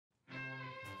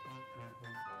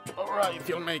Alright,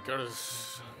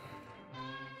 filmmakers.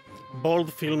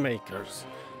 Bold filmmakers.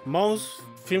 Most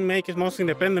filmmakers, most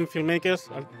independent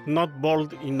filmmakers are not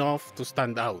bold enough to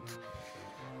stand out.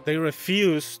 They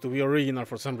refuse to be original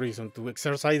for some reason, to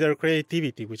exercise their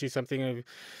creativity, which is something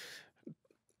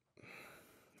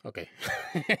okay.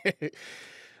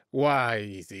 Why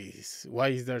is this? Why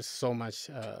is there so much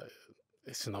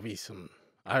snobism?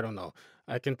 I don't know.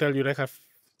 I can tell you I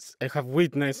have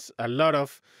witnessed a lot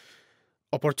of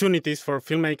opportunities for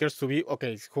filmmakers to be,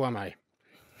 okay, who am I?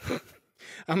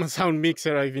 I'm a sound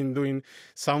mixer. I've been doing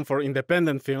sound for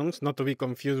independent films, not to be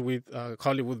confused with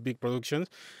Hollywood big productions.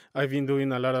 I've been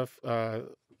doing a lot of,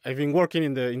 I've been working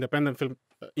in the independent film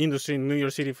industry in New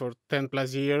York City for 10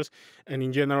 plus years, and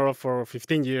in general for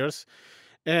 15 years.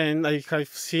 And I have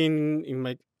seen in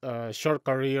my short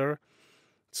career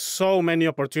so many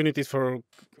opportunities for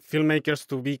filmmakers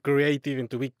to be creative and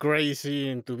to be crazy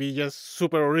and to be just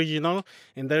super original,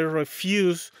 and they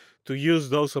refuse to use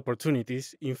those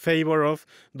opportunities in favor of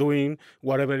doing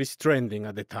whatever is trending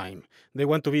at the time. They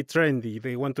want to be trendy.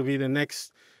 They want to be the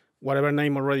next whatever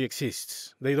name already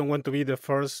exists. They don't want to be the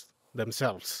first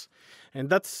themselves. And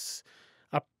that's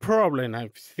a problem, I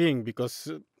think,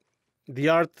 because the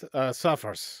art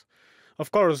suffers. Of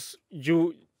course,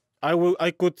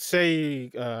 I could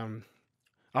say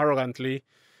arrogantly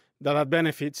that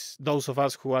benefits those of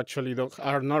us who actually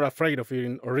are not afraid of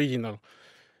being original.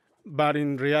 But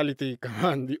in reality, come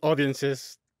on, the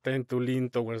audiences tend to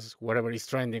lean towards whatever is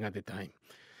trending at the time.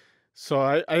 So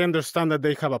I understand that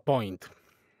they have a point.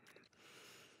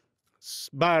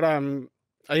 But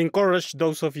I encourage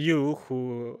those of you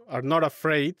who are not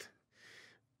afraid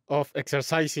of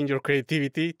exercising your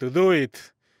creativity to do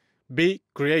it. Be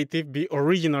creative, be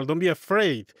original, don't be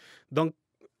afraid.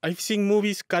 I've seen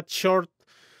movies cut short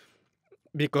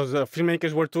because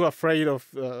filmmakers were too afraid of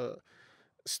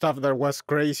stuff that was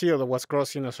crazy or that was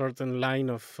crossing a certain line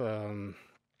of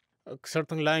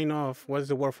what's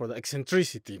the word for the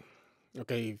eccentricity.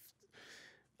 Okay,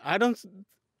 I don't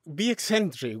be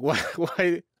eccentric.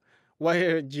 Why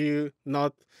are you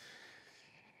not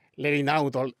letting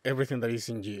out everything that is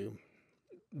in you?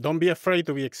 Don't be afraid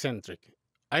to be eccentric.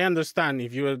 I understand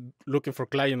if you're looking for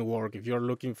client work, if you're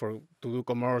looking to do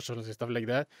commercials and stuff like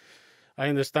that. I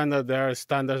understand that there are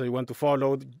standards that you want to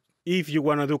follow. If you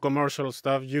want to do commercial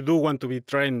stuff, you do want to be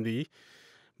trendy.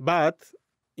 But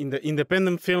in the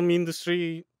independent film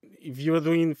industry, if you're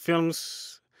doing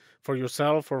films for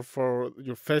yourself or for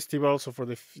your festivals or for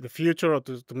the future, or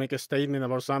to make a statement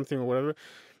about something or whatever,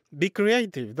 be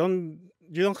creative. You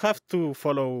don't have to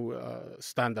follow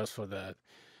standards for that.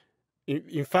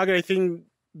 In fact, I think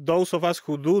those of us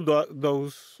who do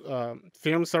those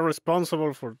films are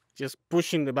responsible for just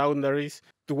pushing the boundaries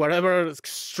to whatever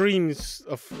extremes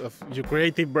of your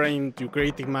creative brain, your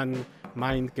creative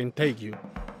mind can take you.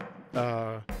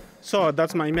 So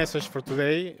that's my message for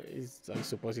today. I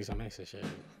suppose it's a message.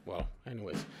 Well,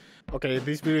 anyways. Okay,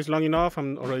 this video is long enough.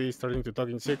 I'm already starting to talk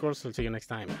in circles. I'll see you next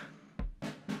time.